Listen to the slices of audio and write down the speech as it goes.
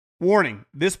Warning,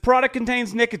 this product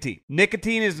contains nicotine.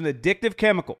 Nicotine is an addictive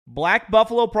chemical. Black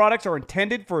Buffalo products are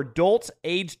intended for adults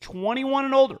aged 21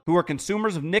 and older who are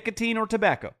consumers of nicotine or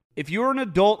tobacco. If you're an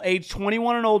adult aged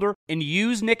 21 and older and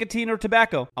use nicotine or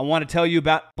tobacco, I want to tell you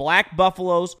about Black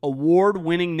Buffalo's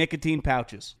award-winning nicotine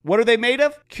pouches. What are they made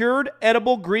of? Cured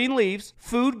edible green leaves,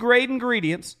 food-grade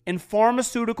ingredients, and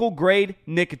pharmaceutical-grade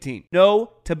nicotine.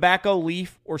 No tobacco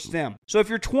leaf or stem. So if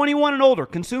you're 21 and older,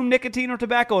 consume nicotine or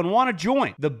tobacco, and want to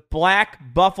join the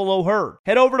Black Buffalo herd,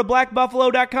 head over to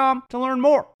blackbuffalo.com to learn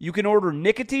more. You can order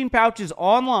nicotine pouches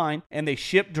online, and they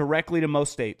ship directly to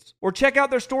most states. Or check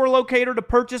out their store locator to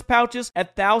purchase pouches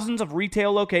at thousands of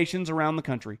retail locations around the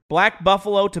country. Black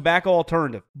Buffalo Tobacco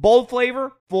Alternative. Bold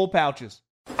flavor, full pouches.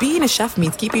 Being a chef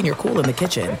means keeping your cool in the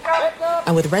kitchen.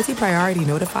 And with Resi Priority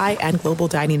Notify and Global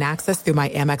Dining Access through my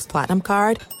Amex Platinum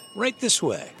card, right this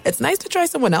way. It's nice to try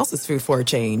someone else's food for a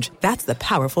change. That's the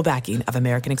powerful backing of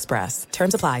American Express.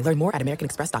 Terms apply. Learn more at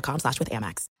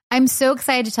americanexpress.com/withAmex. I'm so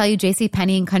excited to tell you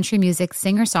JCPenney and country music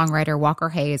singer-songwriter Walker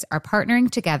Hayes are partnering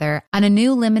together on a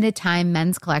new limited-time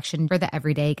men's collection for the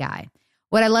everyday guy.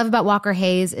 What I love about Walker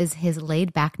Hayes is his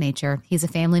laid-back nature. He's a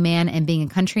family man, and being a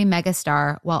country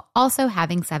megastar while also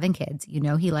having 7 kids, you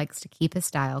know he likes to keep his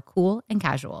style cool and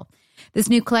casual. This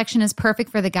new collection is perfect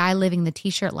for the guy living the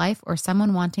t-shirt life or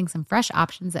someone wanting some fresh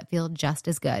options that feel just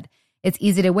as good. It's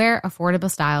easy to wear, affordable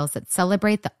styles that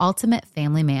celebrate the ultimate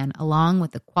family man, along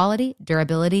with the quality,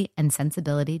 durability, and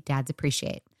sensibility dads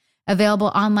appreciate.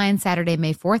 Available online Saturday,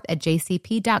 May 4th at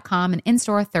jcp.com and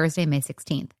in-store Thursday, May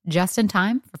 16th, just in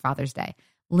time for Father's Day.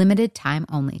 Limited time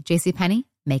only. JCPenney,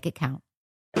 make it count.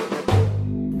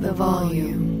 The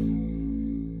Volume.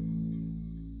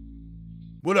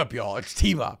 What up, y'all? It's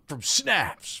T-Bop from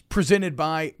Snaps, presented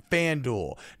by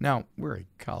FanDuel. Now, we're a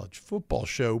college football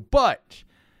show, but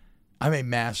I'm a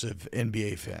massive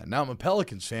NBA fan. Now, I'm a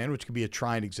Pelicans fan, which can be a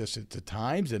trying existence at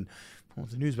times, and well,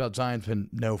 the news about Zion's been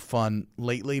no fun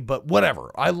lately, but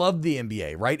whatever. I love the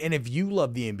NBA, right? And if you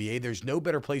love the NBA, there's no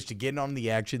better place to get in on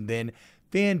the action than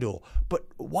FanDuel. But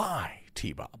why,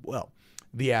 T-Bob? Well,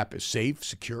 the app is safe,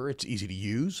 secure, it's easy to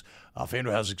use.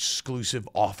 FanDuel has exclusive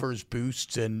offers,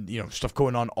 boosts, and stuff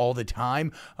going on all the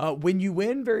time. When you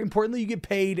win, very importantly, you get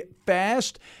paid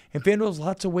fast. And FanDuel has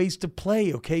lots of ways to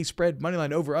play, okay? Spread,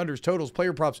 moneyline, over-unders, totals,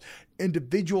 player props,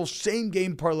 individual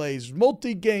same-game parlays,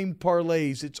 multi-game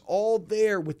parlays. It's all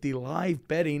there with the live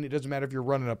betting. It doesn't matter if you're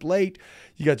running up late,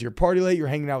 you got to your party late, you're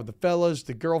hanging out with the fellas,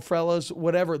 the girl fellas,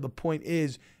 whatever. The point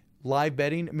is, live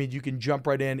betting, I mean, you can jump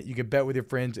right in, you can bet with your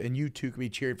friends, and you too can be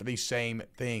cheering for these same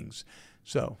things.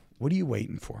 So, what are you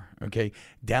waiting for, okay?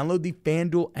 Download the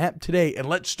FanDuel app today, and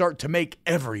let's start to make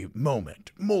every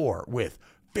moment more with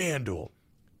FanDuel.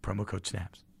 Promo code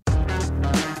SNAPS.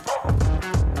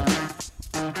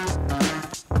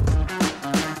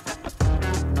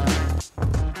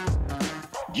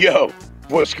 Yo,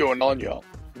 what's going on, y'all?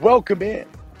 Welcome in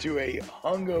to a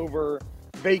hungover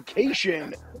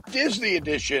vacation Disney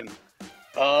edition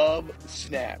of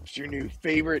Snaps, your new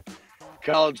favorite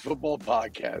college football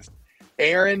podcast.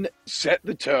 Aaron set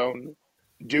the tone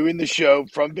doing the show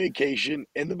from vacation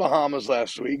in the Bahamas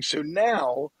last week. So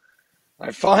now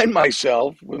I find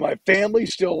myself with my family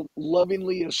still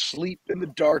lovingly asleep in the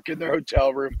dark in their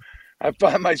hotel room. I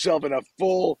find myself in a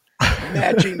full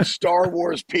matching Star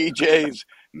Wars PJs,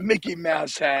 Mickey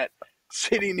Mouse hat,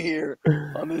 sitting here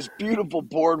on this beautiful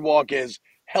boardwalk as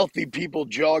healthy people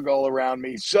jog all around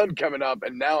me, sun coming up,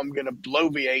 and now I'm going to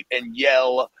bloviate and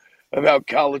yell about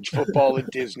college football and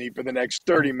Disney for the next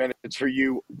 30 minutes for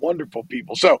you wonderful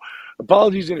people. So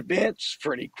apologies in advance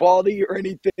for any quality or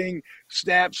anything.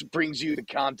 Snaps brings you the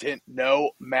content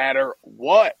no matter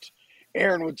what.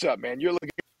 Aaron, what's up, man? You're looking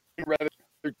rather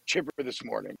chipper this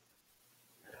morning.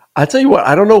 I tell you what,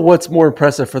 I don't know what's more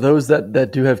impressive for those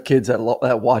that do have kids that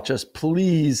watch us.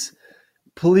 Please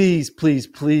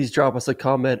drop us a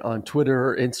comment on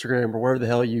Twitter or Instagram or wherever the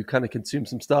hell you kind of consume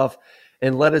some stuff,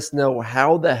 and let us know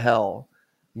how the hell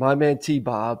my man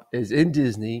T-Bob is in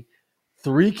Disney,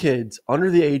 3 kids under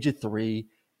the age of 3,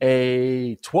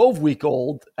 a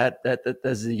 12-week-old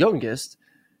as the youngest,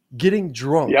 getting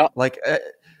drunk. Yeah.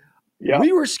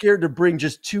 We were scared to bring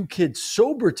just 2 kids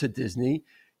sober to Disney.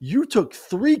 You took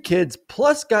 3 kids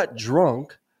plus got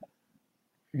drunk.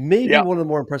 Maybe one of the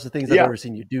more impressive things I've ever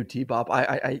seen you do, T-Bob.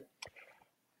 I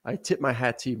tip my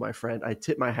hat to you, my friend. I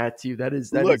tip my hat to you. That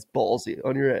is ballsy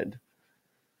on your end.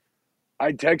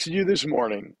 I texted you this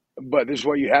morning, but this is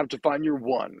why you have to find your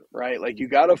one, right? Like, you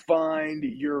got to find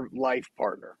your life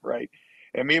partner, right?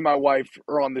 And me and my wife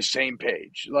are on the same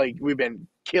page. Like, we've been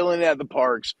killing it at the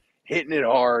parks, hitting it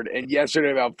hard. And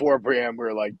yesterday about 4 p.m., we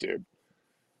were like, dude,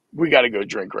 we got to go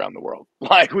drink around the world.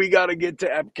 Like, we got to get to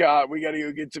Epcot. We got to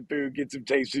go get some food, get some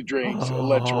tasty drinks.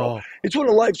 Let's roll. It's one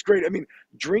of life's great. I mean,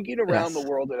 drinking around the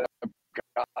world at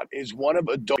Epcot is one of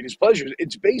adult pleasures.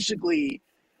 It's basically,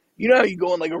 you know how you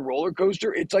go on like a roller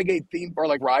coaster? It's like a theme park,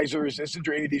 like Rise of Resistance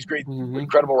or any of these great,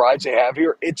 incredible rides they have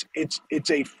here. It's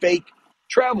a fake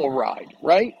travel ride,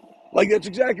 right? Like, that's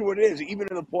exactly what it is. Even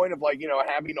to the point of, like, you know,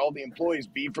 having all the employees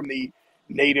be from the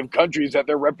native countries that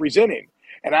they're representing.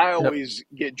 And I always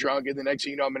get drunk, and the next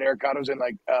thing you know, I'm in Arigatos and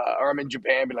or I'm in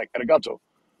Japan, be like arigato,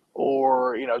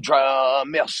 or you know, try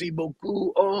merci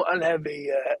beaucoup. Oh, I'll have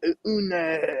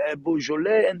a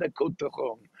Beaujolais and a Côte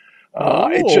d'Or.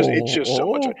 It's just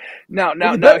so much.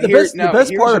 The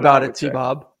best part about it,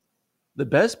 T-Bob, the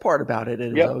best part about it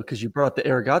is though, because you brought up the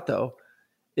arigato,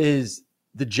 is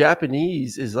the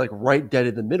Japanese is like right dead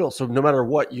in the middle. So no matter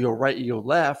what, you go right, you go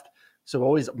left. So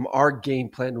always our game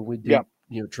plan when we do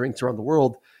drinks around the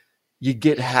world, you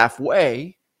get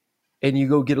halfway and you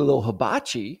go get a little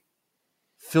hibachi,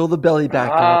 fill the belly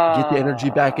back up, get the energy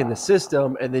back in the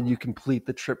system, and then you complete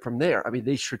the trip from there. I mean,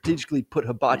 they strategically put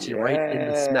hibachi right in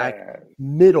the smack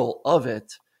middle of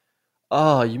it.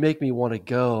 Oh, you make me want to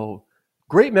go.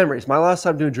 Great memories. My last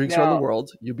time doing drinks around the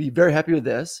world. You'll be very happy with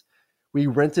this. We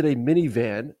rented a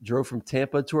minivan, drove from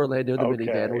Tampa to Orlando, the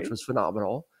minivan, which was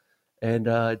phenomenal. And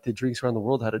did drinks around the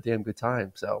world, had a damn good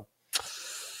time. So,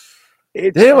 I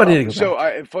need to go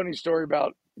back. Funny story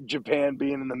about Japan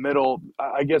being in the middle.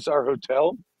 I guess our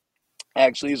hotel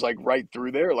actually is like right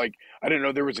through there. Like, I didn't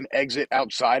know there was an exit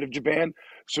outside of Japan.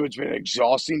 So it's been an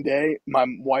exhausting day. My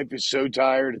wife is so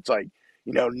tired. It's like,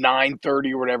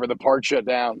 9:30 or whatever. The park shut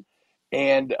down.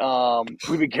 And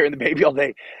we've been carrying the baby all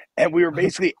day. And we were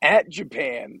basically at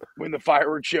Japan when the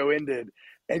fireworks show ended.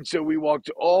 And so we walked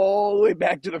all the way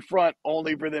back to the front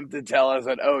only for them to tell us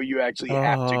that, you actually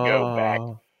have to go back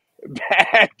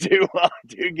to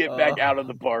get back out of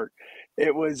the park.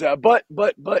 It was, but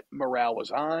morale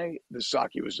was high. The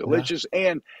sake was delicious.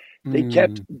 And they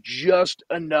kept just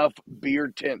enough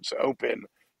beer tents open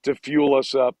to fuel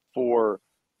us up for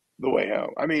the way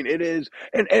home. I mean, it is.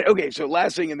 And okay, so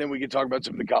last thing, and then we can talk about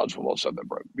some of the college football stuff that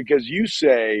broke. Because you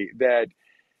say that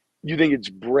you think it's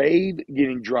brave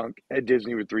getting drunk at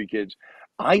Disney with 3 kids.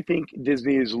 I think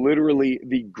Disney is literally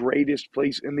the greatest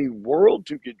place in the world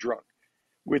to get drunk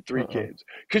with 3 kids.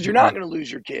 Because you're not going to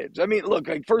lose your kids. I mean, look,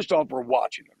 like, first off, we're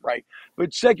watching them, right?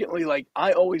 But secondly, like,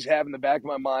 I always have in the back of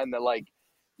my mind that, like,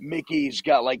 Mickey's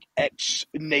got, like,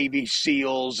 ex-Navy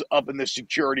SEALs up in the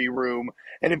security room.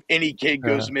 And if any kid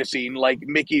goes missing, like,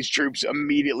 Mickey's troops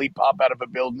immediately pop out of a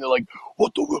building. They're like,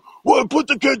 what, put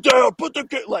the kid down, put the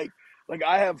kid, like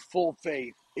I have full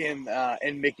faith in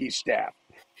Mickey's staff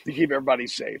to keep everybody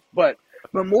safe. But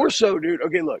more so, dude,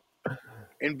 okay, look,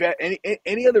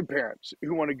 any other parents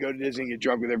who want to go to Disney and get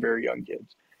drunk with their very young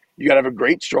kids, you got to have a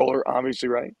great stroller, obviously,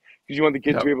 right? Because you want the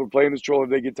kids to be able to play in the stroller if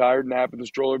they get tired, nap in the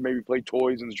stroller, maybe play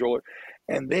toys in the stroller.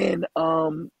 And then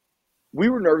we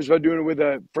were nervous about doing it with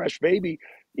a fresh baby.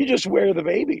 You just wear the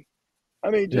baby. I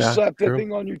mean, just slap that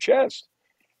thing on your chest.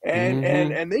 And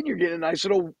then you're getting a nice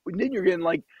little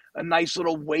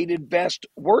weighted vest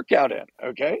workout in,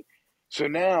 okay? So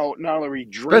now, not only are we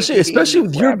drinking, especially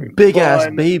with your big ass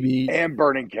baby and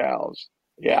burning cows,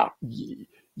 your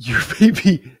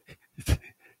baby.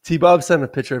 T-Bob sent a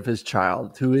picture of his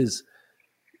child,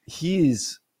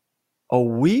 he's a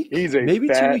week, maybe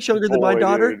 2 weeks younger than my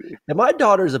daughter, dude. And my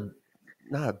daughter's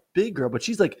not a big girl, but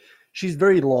she's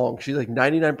very long. She's like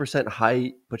 99%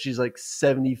 height, but she's like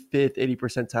 75th, 80th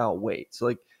percentile weight. So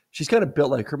like she's kind of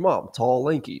built like her mom, tall,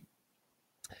 lanky.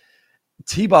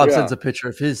 T-Bob sends a picture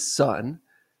of his son,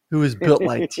 who is built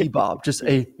like T-Bob, just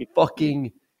a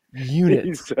fucking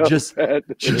unit, so just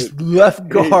left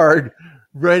guard,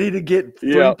 ready to get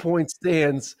 3-point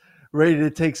stands, ready to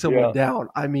take someone down.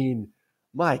 I mean,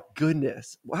 my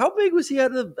goodness, how big was he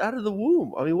out of the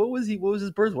womb? I mean, what was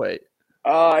his birth weight?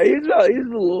 He's a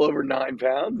little over 9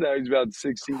 pounds. Now he's about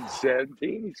 16,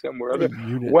 17, somewhere other.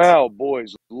 Wow,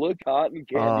 boys, look cotton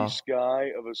candy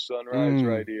sky of a sunrise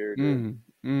right here, dude.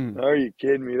 Are you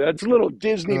kidding me? That's a little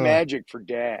Disney magic for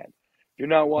dad. If you're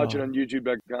not watching on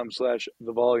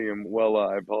youtube.com/thevolume, well,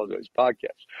 I apologize,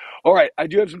 podcast. All right, I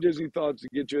do have some Disney thoughts to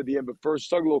get to at the end, but first,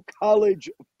 talk a little college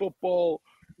football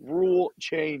rule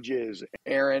changes,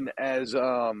 Aaron, as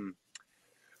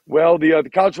well, the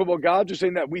college football gods are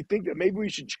saying that we think that maybe we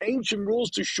should change some rules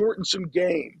to shorten some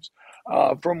games.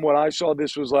 From what I saw,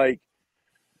 this was like,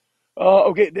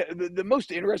 okay, the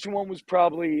most interesting one was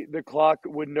probably the clock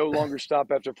would no longer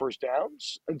stop after first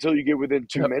downs until you get within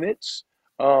 2 minutes,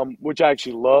 which I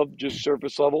actually love, just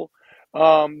surface level.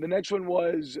 The next one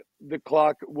was the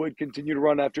clock would continue to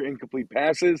run after incomplete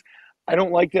passes. I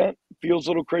don't like that. Feels a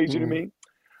little crazy to me.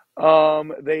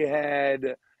 They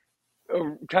had a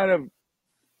kind of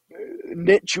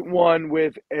niche one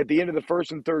with at the end of the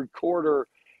first and third quarter,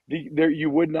 you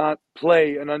would not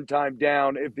play an untimed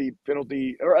down if the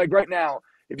penalty, or like right now,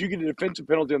 if you get a defensive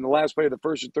penalty on the last play of the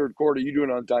first or third quarter, you do an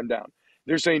untimed down.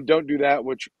 They're saying don't do that,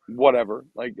 which whatever.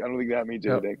 Like I don't think that means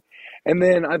anything. And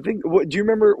then I think, do you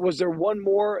remember? Was there one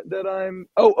more that I'm?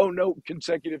 Oh no,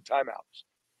 consecutive timeouts.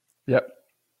 Yep.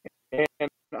 And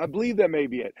I believe that may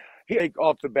be it. Hey,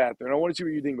 off the bat there, and I want to see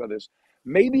what you think about this.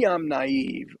 Maybe I'm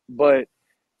naive, but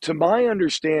to my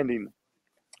understanding,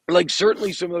 like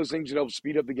certainly some of those things that help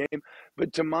speed up the game,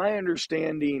 but to my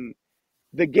understanding,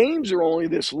 the games are only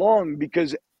this long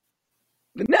because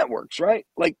the networks, right?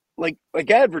 Like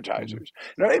advertisers.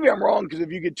 Now maybe I'm wrong because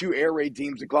if you get two air raid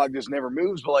teams, the clock just never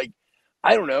moves. But like,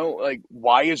 I don't know, like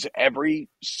why is every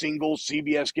single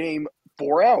CBS game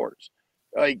 4 hours?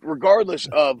 Like regardless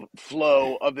of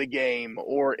flow of the game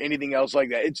or anything else like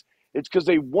that, it's because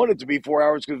they want it to be 4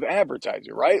 hours because of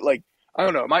advertiser, right? Like I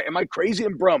don't know, am I crazy?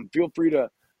 And Brum, feel free to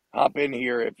hop in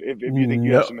here if you think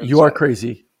you have some insight. You are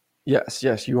crazy.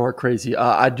 Yes, you are crazy.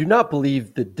 I do not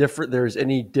believe there's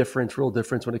any real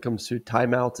difference when it comes to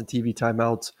timeouts and TV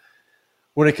timeouts.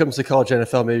 When it comes to college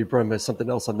NFL, maybe Brum has something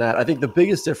else on that. I think the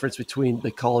biggest difference between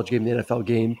the college game and the NFL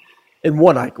game, and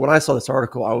when I saw this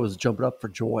article, I was jumping up for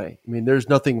joy. I mean, there's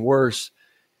nothing worse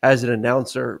as an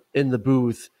announcer in the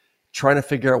booth trying to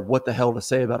figure out what the hell to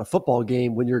say about a football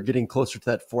game when you're getting closer to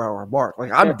that 4 hour mark.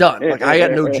 Like I'm done. Like I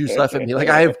got no juice left in me. Like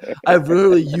I've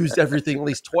literally used everything at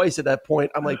least twice at that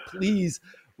point. I'm like, please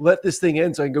let this thing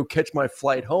end so I can go catch my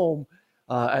flight home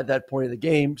at that point of the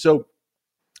game. So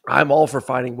I'm all for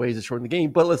finding ways to shorten the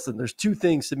game. But listen, there's two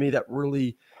things to me that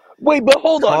really wait, but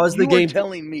hold on.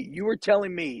 You were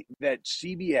telling me that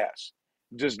CBS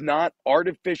does not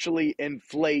artificially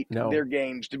inflate their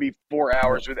games to be 4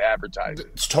 hours with advertising.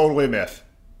 It's totally a myth.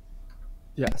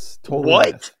 Yes, totally.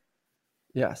 What? Myth.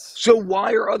 Yes. So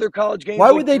why are other college games?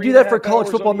 Why would they do that for college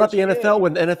football, not the NFL,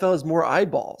 when the NFL has more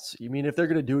eyeballs? You mean if they're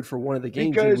going to do it for one of the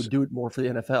games, they would do it more for the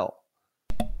NFL?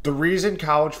 The reason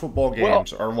college football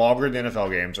games are longer than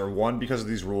NFL games are one, because of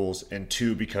these rules, and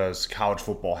two, because college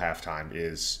football halftime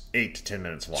is 8 to 10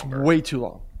 minutes longer. It's way too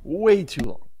long. Way too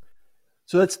long.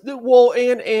 So that's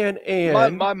and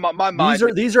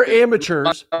these are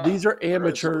amateurs. These are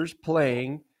amateurs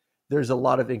playing. There's a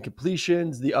lot of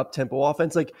incompletions, the up-tempo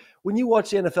offense. Like when you watch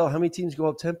the NFL, how many teams go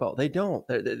up-tempo? They don't.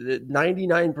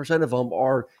 99% of them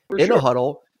are in a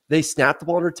huddle. They snap the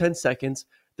ball under 10 seconds.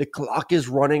 The clock is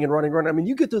running and running. I mean,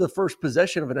 you get through the first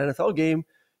possession of an NFL game,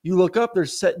 you look up,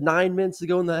 there's set 9 minutes to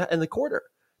go in the quarter.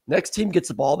 Next team gets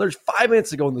the ball. There's 5 minutes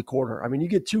to go in the quarter. I mean, you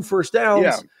get 2 first downs.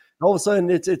 Yeah. All of a sudden,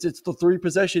 it's the 3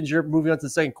 possessions. You're moving on to the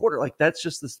second quarter. Like that's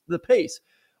just the pace.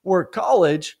 Where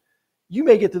college, you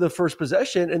may get to the first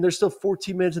possession and there's still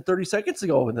 14 minutes and 30 seconds to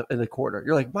go in the quarter.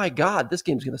 You're like, my God, this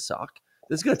game's going to suck.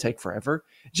 This is going to take forever.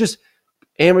 Just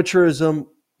amateurism,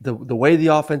 the way the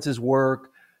offenses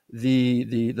work,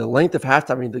 the length of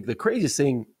halftime. I mean, the craziest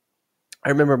thing. I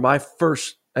remember my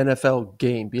first NFL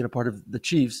game being a part of the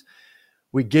Chiefs.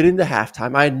 We get into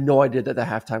halftime. I had no idea that the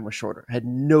halftime was shorter. I had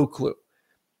no clue.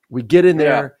 We get in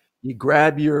there, you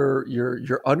grab your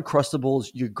Uncrustables,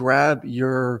 you grab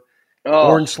your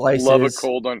orange slices. Love a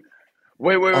cold one.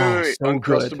 Wait. So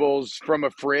Uncrustables good. From a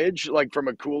fridge, like from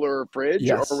a cooler or fridge,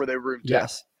 yes. Or were they room temp?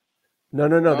 Yes. No,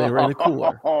 they were in the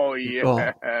cooler. Oh,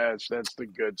 yes, that's the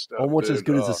good stuff. Almost as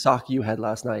good as the sake you had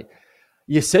last night.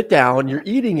 You sit down, you're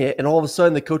eating it, and all of a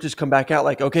sudden the coaches come back out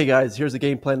like, okay, guys, here's the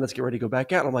game plan. Let's get ready to go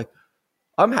back out. And I'm like,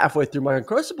 I'm halfway through my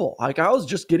Uncrustable. Like I was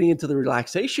just getting into the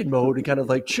relaxation mode and kind of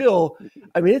like chill.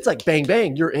 I mean, it's like bang,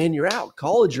 bang. You're in, you're out.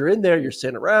 College, you're in there. You're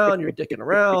sitting around. You're dicking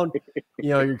around.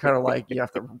 You're kind of like you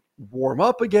have to warm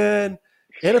up again.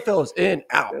 NFL is in,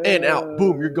 out,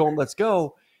 boom. You're going. Let's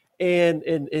go, and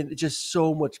just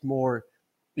so much more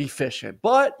efficient.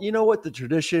 But you know what? The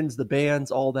traditions, the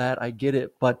bands, all that. I get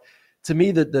it. But to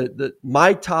me,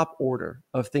 my top order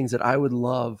of things that I would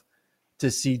love to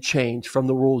see change from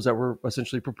the rules that were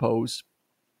essentially proposed.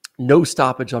 No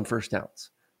stoppage on first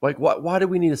downs. Like, why do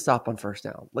we need to stop on first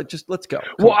down? Like, just let's go.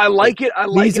 Well, I like it. I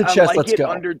like it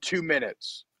under 2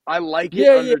 minutes. I like it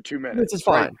under 2 minutes. It's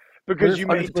fine. Right? Because you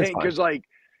maintain,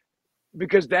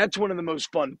 because that's one of the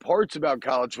most fun parts about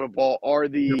college football are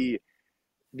the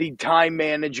time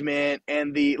management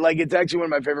and it's actually one of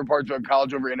my favorite parts about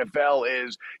college over NFL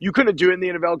is you couldn't do it in the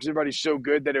NFL because everybody's so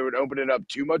good that it would open it up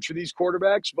too much for these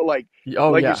quarterbacks. But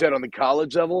you said on the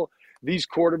college level, these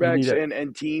quarterbacks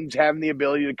and teams having the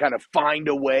ability to kind of find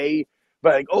a way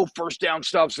But like, oh, first down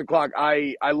stops the clock.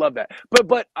 I love that.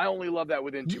 But I only love that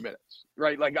within 2 minutes,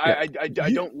 right? Like Yeah. I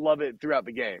don't love it throughout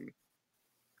the game.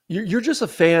 You're just a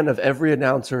fan of every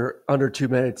announcer under 2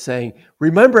 minutes saying,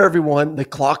 remember, everyone, the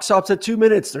clock stops at 2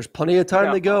 minutes. There's plenty of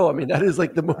time to go. I mean, that is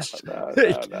like the most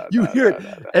you hear it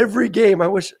every game. I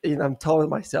wish, I'm telling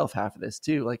myself half of this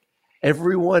too. Like,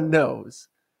 everyone knows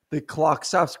the clock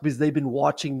stops because they've been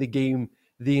watching the game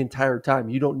the entire time.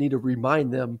 You don't need to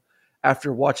remind them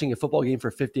after watching a football game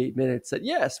for 58 minutes that,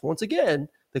 yes, once again,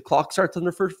 the clock starts on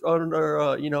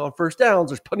first downs.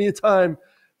 There's plenty of time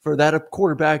for that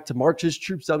quarterback to march his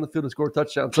troops down the field and score a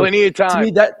touchdown. So plenty of time. To me,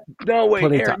 that no way,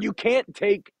 Aaron. You can't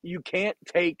take.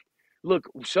 Look,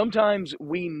 sometimes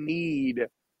we need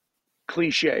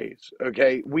cliches.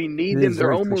 Okay, we need them.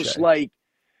 They're almost like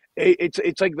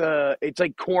it's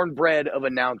like cornbread of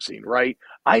announcing, right?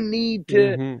 I need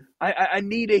to I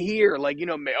need to hear like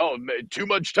too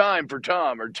much time for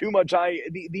Tom or too much.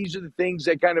 These are the things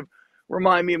that kind of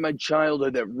remind me of my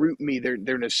childhood, that root me. They're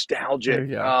nostalgic.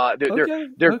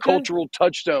 They're cultural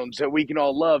touchstones that we can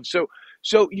all love. So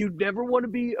you never want to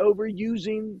be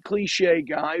overusing cliche,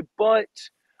 guy. But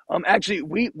actually,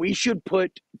 we should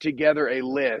put together a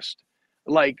list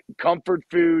like comfort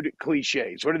food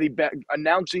cliches. What are the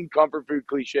announcing comfort food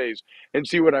cliches, and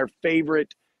see what our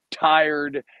favorite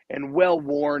tired and well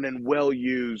worn and well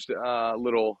used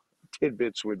little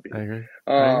tidbits would be. I agree.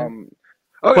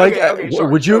 Okay,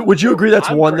 would you agree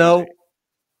that's one crazy. though?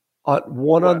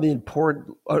 On the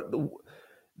important,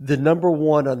 the number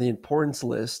one on the importance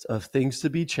list of things to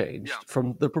be changed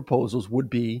from the proposals would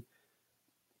be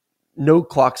no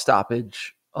clock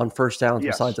stoppage on first downs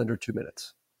besides under 2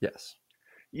 minutes.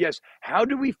 Yes. How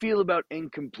do we feel about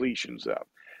incompletions though?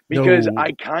 Because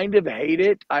I kind of hate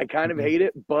it.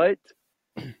 But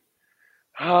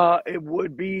it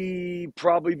would be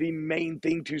probably the main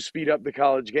thing to speed up the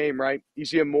college game, right? You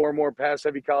see a more and more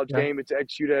pass-heavy college game. It's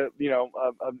executed at,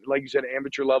 like you said,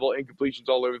 amateur level, incompletions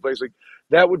all over the place. Like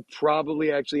that would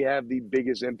probably actually have the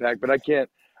biggest impact. But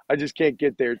I just can't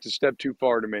get there. It's a step too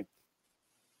far to me.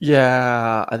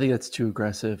 Yeah, I think that's too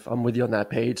aggressive. I'm with you on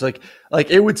that page. Like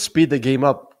it would speed the game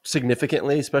up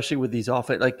significantly, especially with these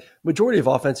like majority of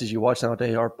offenses you watch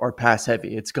nowadays are pass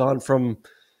heavy. It's gone from,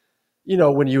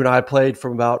 when you and I played,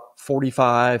 from about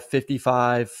 45,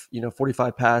 55,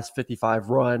 45 pass, 55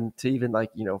 run to even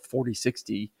 40,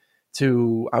 60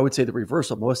 to, I would say, the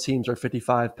reversal. Most teams are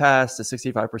 55 pass to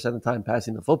 65% of the time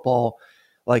passing the football.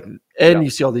 You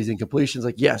see all these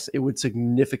incompletions. Yes, it would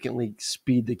significantly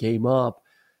speed the game up.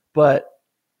 But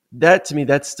that, to me,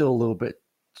 that's still a little bit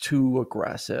too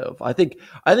aggressive. I think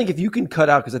if you can cut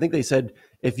out, because I think they said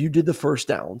if you did the first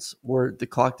downs where the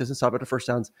clock doesn't stop at the first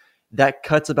downs, that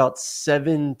cuts about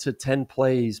 7 to 10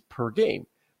 plays per game.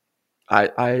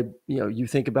 You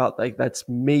think about that's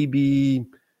maybe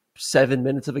 7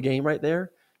 minutes of a game right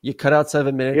there. You cut out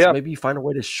 7 minutes, maybe you find a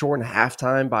way to shorten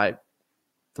halftime by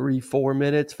 3-4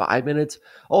 minutes, 5 minutes.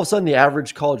 All of a sudden, the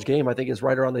average college game, I think, is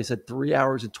right around, they said, 3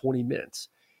 hours and 20 minutes.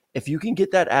 If you can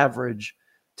get that average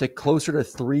to closer to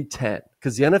 3:10,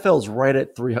 because the NFL is right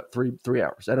at 3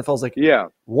 hours. NFL is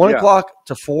 1 o'clock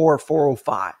to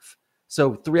 4:05.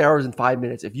 So 3 hours and 5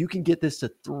 minutes. If you can get this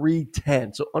to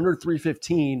 3:10, so under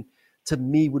 3:15, to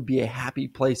me would be a happy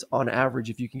place on average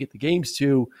if you can get the games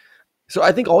to. So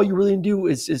I think all you really do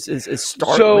is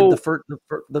start with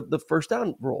the first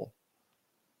down rule.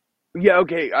 Yeah,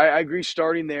 okay, I agree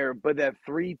starting there, but that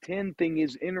 3:10 thing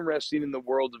is interesting in the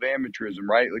world of amateurism,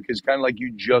 right? It's kind of like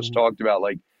you just talked about,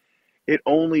 it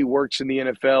only works in the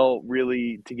NFL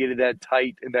really to get it that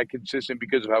tight and that consistent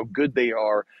because of how good they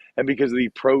are and because of the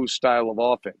pro style of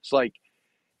offense.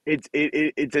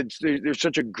 There's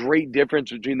such a great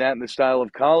difference between that and the style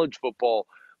of college football.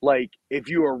 If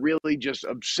you are really just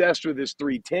obsessed with this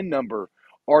 3:10 number,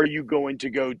 are you going to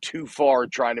go too far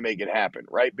trying to make it happen,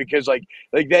 right? Because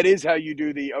that is how you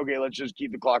do let's just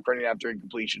keep the clock running after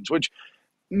incompletions, which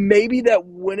maybe that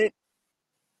wouldn't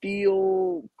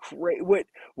feel crazy.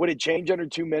 Would it change under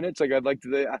 2 minutes? I'd like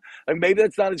to, maybe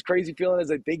that's not as crazy feeling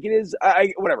as I think it is.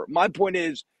 Whatever. My point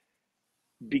is,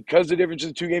 because the difference in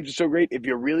the two games is so great, if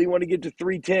you really want to get to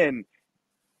 3:10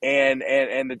 and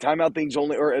the timeout thing's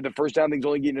only, or the first down thing's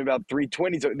only getting about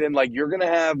 3:20, so then you're gonna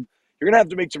have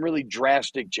to make some really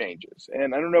drastic changes.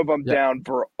 And I don't know if I'm down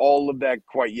for all of that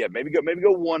quite yet. Maybe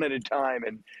go one at a time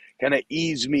and kind of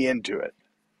ease me into it.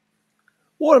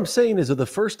 What I'm saying is that the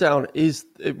first down is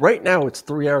right now it's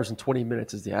 3 hours and 20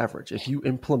 minutes is the average. If you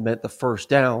implement the first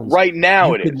downs, right now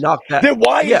you it could is. knock that. Then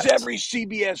why Yes. is every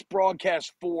CBS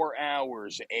broadcast 4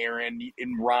 hours, Aaron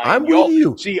and Ryan? I'm with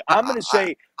you. See, I'm going to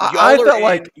say I felt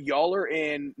like y'all are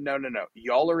in. No.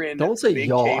 Y'all are in. Don't say Big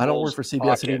y'all. I don't Cable's work for CBS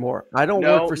pocket. anymore. I don't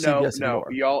work for CBS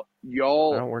anymore.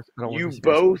 Y'all. I don't work You for CBS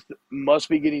both must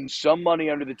be getting some money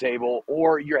under the table,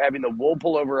 or you're having the wool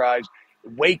pull over eyes.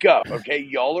 Wake up, okay?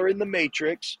 Y'all are in the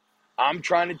Matrix. I'm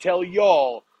trying to tell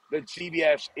y'all that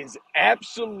CBS is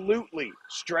absolutely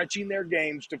stretching their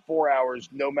games to 4 hours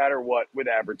no matter what with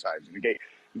advertising, okay?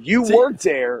 You worked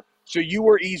there, so you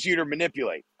were easier to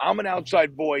manipulate. I'm an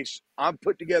outside voice. I'm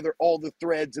put together all the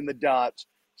threads and the dots.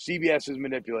 CBS is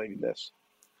manipulating this.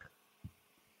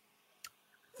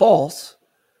 False.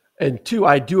 And 2,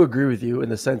 I do agree with you in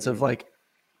the sense of like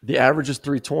the average is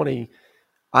 320.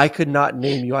 I could not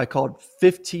name you. I called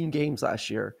 15 games last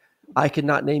year. I could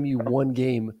not name you one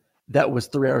game that was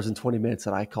 3 hours and 20 minutes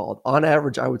that I called. On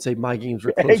average, I would say my games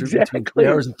were closer between 3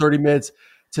 hours and 30 minutes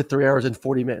to 3 hours and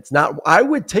 40 minutes. Now, I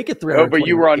would take a 3 hour. But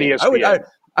you were on ESPN.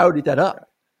 I would eat that up.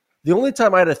 The only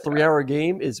time I had a 3 hour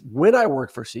game is when I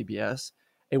worked for CBS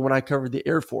and when I covered the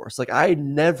Air Force. Like I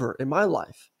never in my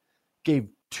life gave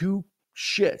 2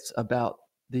 shits about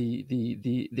the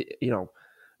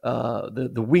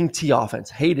wing T offense.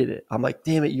 Hated it. I'm like,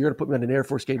 damn it, you're gonna put me on an Air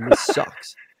Force game. This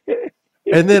sucks.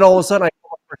 And then all of a sudden I go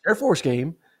for an Air Force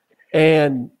game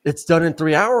and it's done in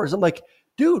 3 hours. I'm like,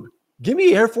 dude, give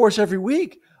me Air Force every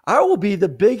week. I will be the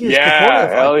biggest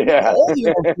proponent hell yeah. all the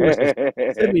armed forces.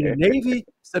 Send me the Navy,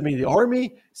 send me the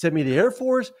Army, send me the Air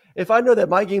Force. If I know that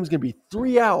my game is going to be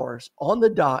 3 hours on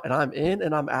the dot and I'm in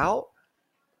and I'm out,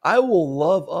 I will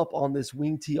love up on this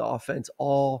wing T offense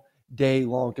all day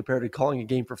long compared to calling a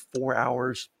game for 4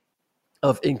 hours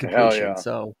of incompletion. Yeah.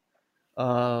 So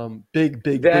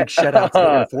big shout out to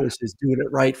the Air Forces doing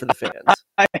it right for the fans.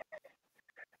 I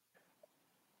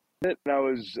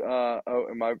was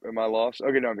am I lost?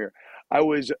 Okay, no, I'm here. I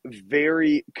was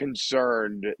very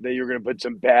concerned that you were going to put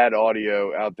some bad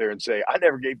audio out there and say I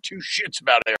never gave 2 shits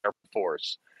about Air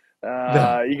Force.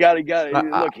 No. You got to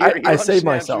look here. I on saved Snaps,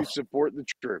 myself. We support the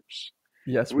troops.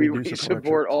 Yes, we do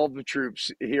support all the troops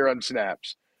here on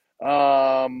Snaps.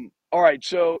 All right,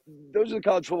 so those are the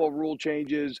college football rule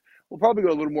changes. We'll probably go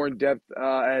a little more in depth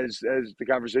as the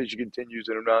conversation continues.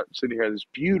 And I'm not sitting here in this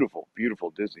beautiful,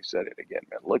 beautiful Disney setting again,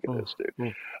 man. Look at this,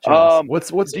 dude.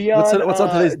 What's Dion, on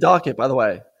today's docket, by the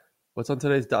way? What's on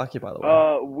today's docket, by the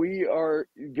way? We are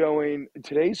going.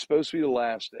 Today's supposed to be the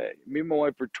last day. Me and my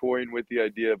wife are toying with the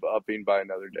idea of upping by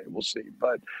another day. We'll see,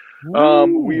 but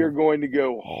we are going to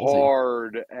go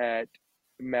hard at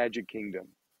Magic Kingdom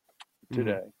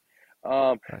today.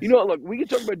 Nice. You know, look, we can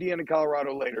talk about Dion in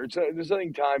Colorado later. There's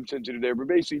nothing time sensitive there, but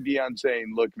basically Dion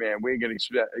saying, "Look, man, we ain't gonna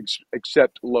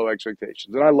accept low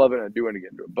expectations," and I love it. And I do want to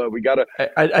get into it, but we gotta.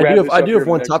 I do have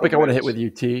one topic I want to hit with you,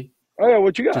 T. Oh yeah,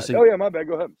 what you got? My bad.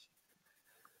 Go ahead.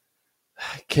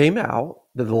 Came out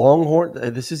the Longhorn.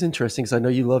 This is interesting because I know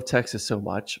you love Texas so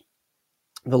much.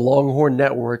 The Longhorn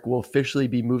Network will officially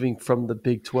be moving from the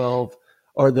Big 12,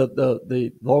 or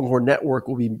the Longhorn Network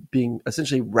will be being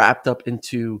essentially wrapped up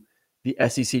into the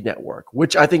SEC network,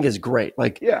 which I think is great.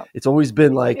 Like, it's always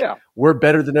been like, we're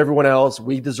better than everyone else.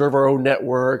 We deserve our own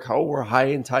network. Oh, we're high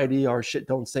and tidy. Our shit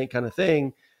don't stink kind of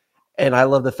thing. And I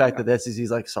love the fact that the SEC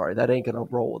is like, sorry, that ain't going to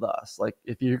roll with us. Like,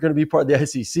 if you're going to be part of the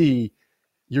SEC,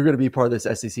 you're going to be part of this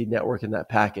SEC network in that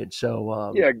package.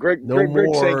 So, Greg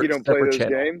saying you don't play those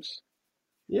games.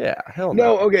 Yeah, hell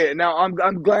no. No, okay. Now I'm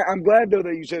glad though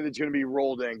that you said it's going to be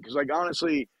rolled in because, like,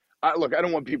 honestly, I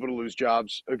don't want people to lose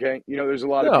jobs. Okay, you know, there's a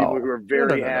lot of people who are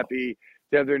very happy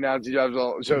to have their announcing jobs.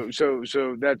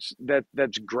 So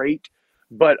that's great.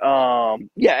 But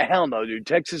hell no, dude.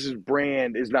 Texas's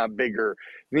brand is not bigger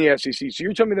than the SEC. So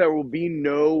you're telling me there will be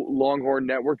no Longhorn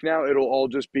Network now? It'll all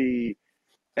just be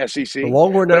SEC. The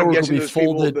Longhorn Network will be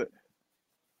folded.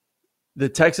 The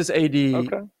Texas AD,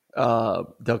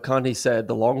 Del Conte said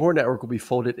the Longhorn Network will be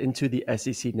folded into the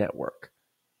SEC network.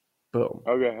 Boom.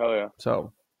 Okay, hell yeah.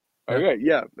 So. Okay,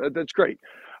 yeah, that's great.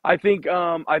 I think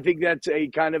that's a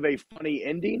kind of a funny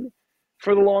ending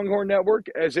for the Longhorn Network,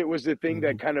 as it was the thing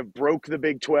that kind of broke the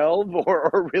Big 12,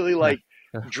 or really like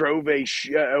drove a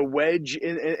wedge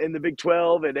in the Big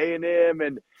 12 and A&M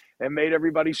and made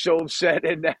everybody so upset.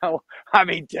 And now, I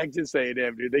mean, Texas A&M,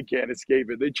 dude, they can't escape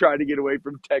it. They try to get away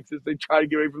from Texas. They try to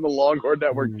get away from the Longhorn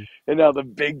Network, and now the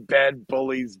big bad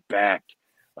bully's back.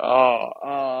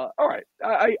 All right.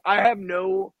 I have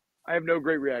no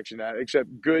great reaction to that,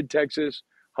 except good Texas,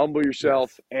 humble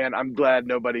yourself, and I'm glad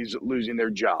nobody's losing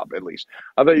their job, at least.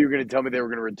 I thought you were going to tell me they were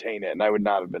going to retain it, and I would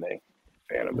not have been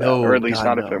fan of that, or at least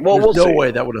not a fan. Well, There's we'll no see.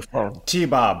 way that would have flown.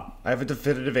 T-Bob, I have a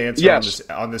definitive answer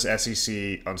on this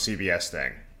SEC on CBS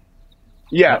thing.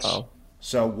 Yes. Uh-oh.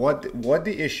 So what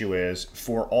the issue is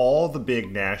for all the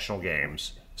big national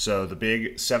games, so the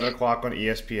big 7 o'clock on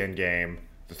ESPN game,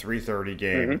 the 3:30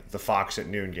 game, the Fox at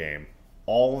noon game,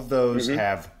 all of those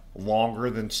have longer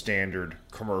than standard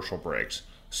commercial breaks.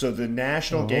 So the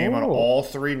national game on all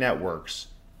three networks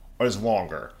is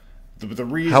longer. The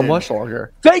reason, how much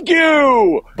longer? Thank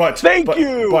you. Thank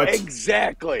you. But,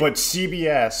 exactly. But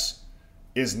CBS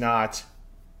is not.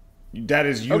 That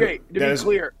is okay.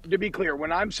 To be clear,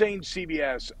 when I'm saying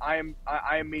CBS, I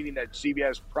am meaning that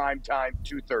CBS primetime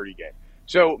 2:30 game.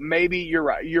 So maybe you're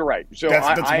right. You're right. So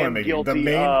that's I am what guilty. The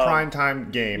main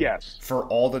primetime game yes. for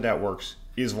all the networks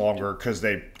is longer because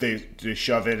they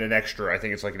shove in an extra. I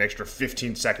think it's like an extra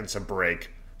 15 seconds of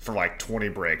break for like 20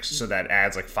 breaks, so that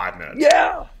adds like 5 minutes.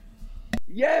 Yeah.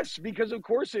 Yes, because of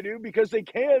course they do. Because they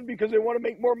can. Because they want to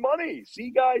make more money. See,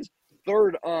 guys,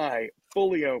 third eye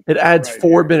fully open. It adds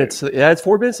 4 minutes. It adds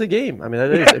 4 minutes a game. I mean,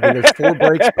 that is. I mean, there's 4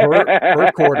 breaks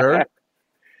per quarter.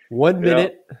 1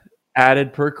 minute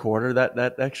added per quarter.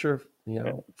 That extra,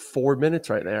 4 minutes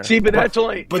right there. See, but that's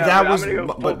only. But that was.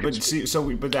 But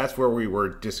that's where we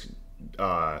were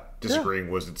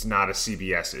disagreeing. Was it's not a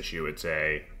CBS issue. It's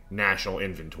a national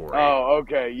inventory. Oh,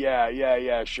 okay,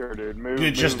 yeah, sure, dude. Move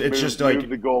the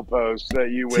goalposts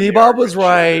that you. T-Bob was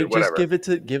right. Just give it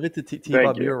to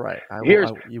T-Bob. You're right. My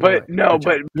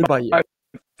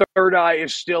third eye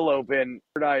is still open.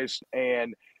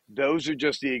 And those are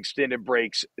just the extended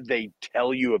breaks they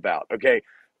tell you about. Okay,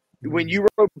 when you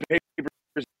wrote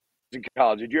papers in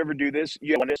college, did you ever do this?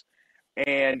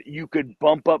 And you could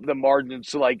bump up the margins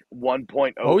to like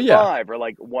 1.05 or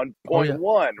like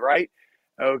 1.1, right?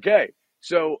 Okay,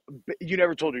 so you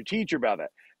never told your teacher about that.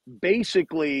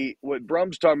 Basically, what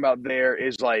Brum's talking about there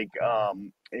is like,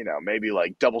 maybe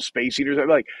like double spacing or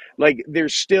something. Like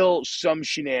there's still some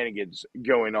shenanigans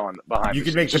going on behind. You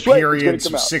can make the periods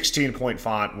 16-point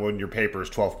font when your paper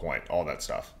is 12-point. All that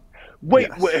stuff.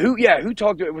 Wait, who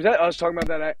talked? Was that us talking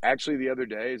about that actually the other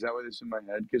day? Is that what is in my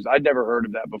head? Because I'd never heard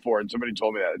of that before, and somebody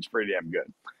told me that. It's pretty damn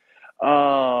good.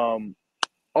 All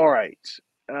right.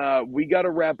 We got to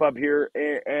wrap up here.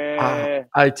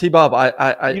 T-Bob,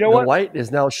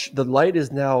 the light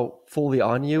is now fully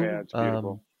on you. Yeah, it's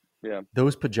beautiful. Yeah,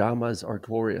 those pajamas are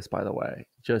glorious, by the way.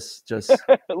 Just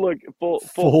look, full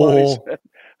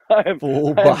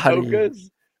body.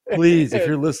 Please, if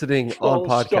you're listening on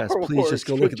podcast, please just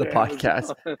go look at the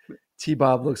podcast.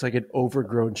 T-Bob looks like an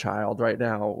overgrown child right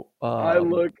now.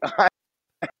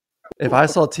 If I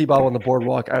saw T-Bob on the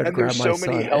boardwalk, I would grab my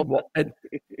son.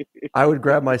 I would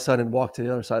grab my son and walk to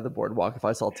the other side of the boardwalk if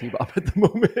I saw T-Bob at the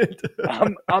moment.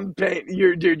 I'm painting.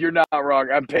 You're not wrong.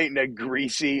 I'm painting a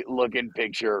greasy looking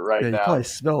picture right now. You probably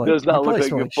smell like. Does not look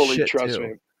like you fully trust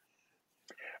me.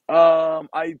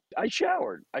 I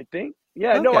showered. I think.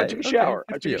 Yeah. Okay, no, I took a shower.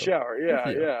 I took a shower.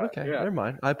 Yeah. Okay. Yeah. Never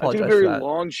mind. I apologize. I took a very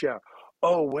long shower.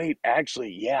 Oh wait,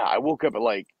 actually, yeah. I woke up at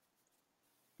like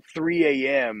 3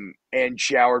 a.m. and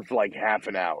showered for like half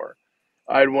an hour.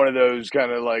 I had one of those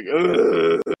kind of like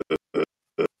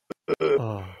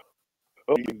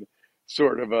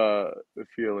sort of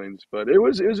feelings, but it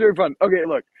was very fun. Okay,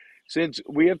 look, since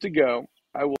we have to go,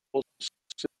 I will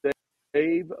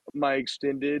save my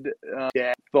extended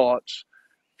thoughts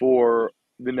for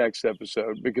the next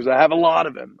episode because I have a lot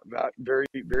of them, very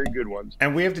very good ones.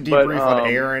 And we have to debrief on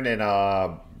Aaron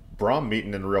and Brum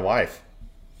meeting in real life.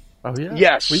 Oh yeah.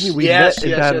 Yes. We met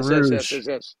in Baton Rouge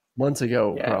months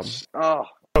ago. Yes. But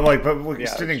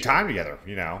spending time together,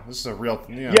 this is a real.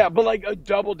 Yeah, but like a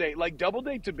double date, double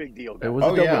date's a big deal. It was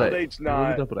a double date. Date's not. It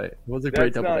was a double date. It was a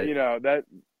great double date.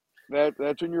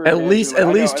 That's when you're at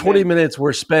least 20 minutes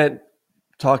were spent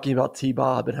talking about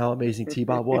T-Bob and how amazing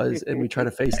T-Bob was, and we tried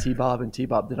to face T-Bob, and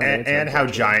T-Bob did not answer. And how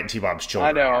giant T-Bob's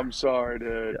children. I know. I'm sorry,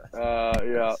 dude.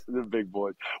 The big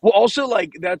boys. Well, also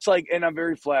that's and I'm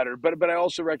very flattered, but I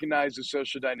also recognize the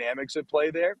social dynamics at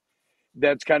play there.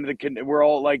 That's kind of we're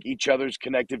all like each other's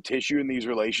connective tissue in these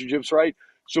relationships, right?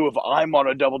 So if I'm on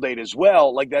a double date as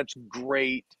well, that's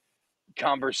great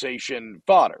conversation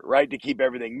fodder, right? To keep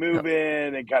everything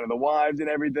moving and kind of the wives and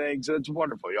everything. So that's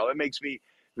wonderful, y'all. That makes me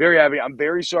very happy. I'm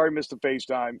very sorry I missed the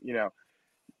FaceTime,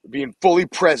 being fully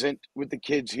present with the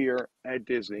kids here at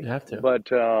Disney. You have to.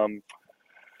 But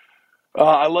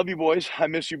I love you boys. I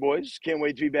miss you boys. Can't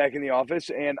wait to be back in the office.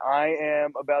 And I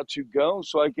am about to go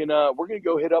so I can we're gonna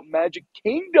go hit up Magic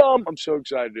Kingdom. I'm so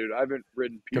excited, dude. I haven't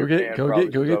ridden Peter Pan.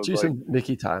 Go get you some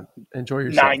Mickey time. Enjoy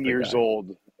yourself. 9 years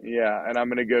old. Yeah, and I'm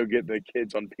gonna go get the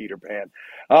kids on Peter Pan.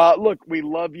 Look, we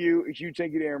love you. A huge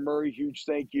thank you to Aaron Murray. Huge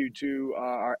thank you to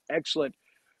our excellent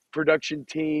production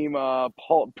team.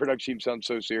 Paul, production team sounds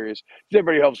so serious.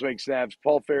 Everybody helps make snaps.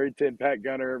 Paul Farrington, Pat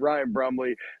Gunner, Ryan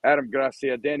Brumley, Adam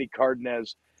Gracia, Danny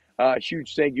Cardenas.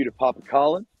 Huge thank you to Papa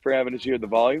Colin for having us here at The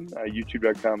Volume,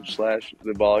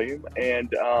 youtube.com/The Volume.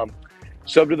 And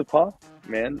sub to the pod,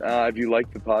 man. If you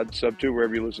like the pod, sub to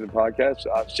wherever you listen to podcasts.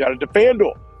 Shout out to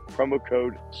FanDuel. Promo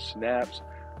code SNAPS.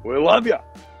 We love you.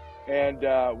 And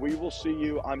we will see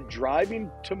you. I'm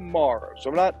driving tomorrow, so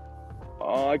I'm not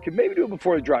I could maybe do it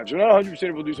before the drive. So I'm not 100%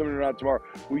 if we'll do something or not tomorrow.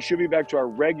 We should be back to our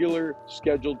regular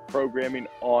scheduled programming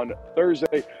on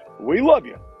Thursday. We love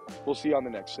you. We'll see you on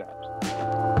the next Snaps.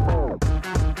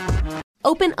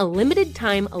 Open a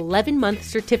limited-time 11-month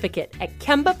certificate at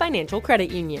Kemba Financial Credit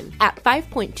Union. At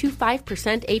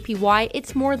 5.25% APY,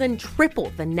 it's more than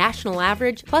triple the national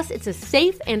average, plus it's a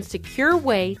safe and secure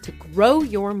way to grow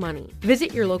your money.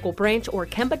 Visit your local branch or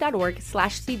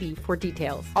kemba.org/CD for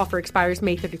details. Offer expires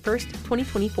May 31st,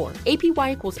 2024.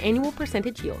 APY equals annual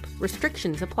percentage yield.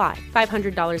 Restrictions apply.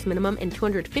 $500 minimum and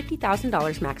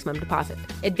 $250,000 maximum deposit.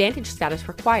 Advantage status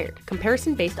required.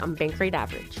 Comparison based on bank rate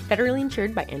average. Federally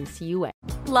insured by NCUA.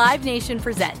 Live Nation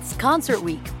presents Concert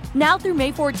Week. Now through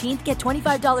May 14th, get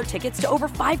 $25 tickets to over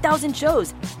 5,000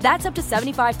 shows. That's up to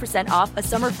 75% off a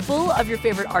summer full of your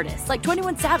favorite artists like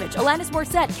 21 Savage, Alanis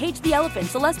Morissette, Cage the Elephant,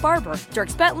 Celeste Barber,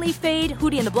 Dierks Bentley, Fade,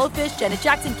 Hootie and the Blowfish, Janet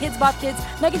Jackson, Kidz Bop Kids,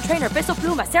 Meghan Trainor, Peso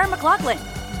Pluma, Sarah McLachlan.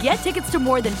 Get tickets to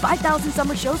more than 5,000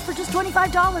 summer shows for just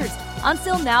 $25.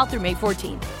 Until now through May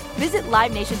 14th. Visit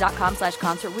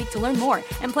LiveNation.com/Concert Week to learn more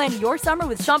and plan your summer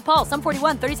with Sean Paul, Sum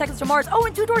 41, 30 Seconds to Mars,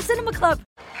 and Two Door Cinema Club.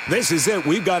 This is it.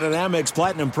 We've got an Amex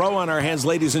Platinum Pro on our hands,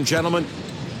 ladies and gentlemen.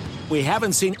 We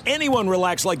haven't seen anyone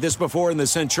relax like this before in the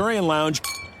Centurion Lounge.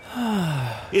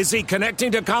 Is he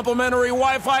connecting to complimentary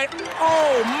Wi-Fi?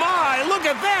 Oh, my. Look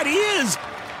at that. He is.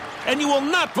 And you will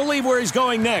not believe where he's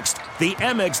going next. The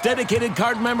Amex dedicated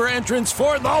card member entrance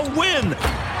for the win.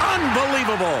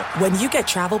 Unbelievable. When you get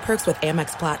travel perks with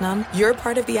Amex Platinum, you're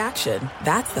part of the action.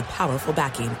 That's the powerful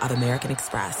backing of American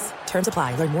Express. Terms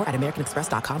apply. Learn more at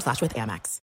americanexpress.com/withAmex.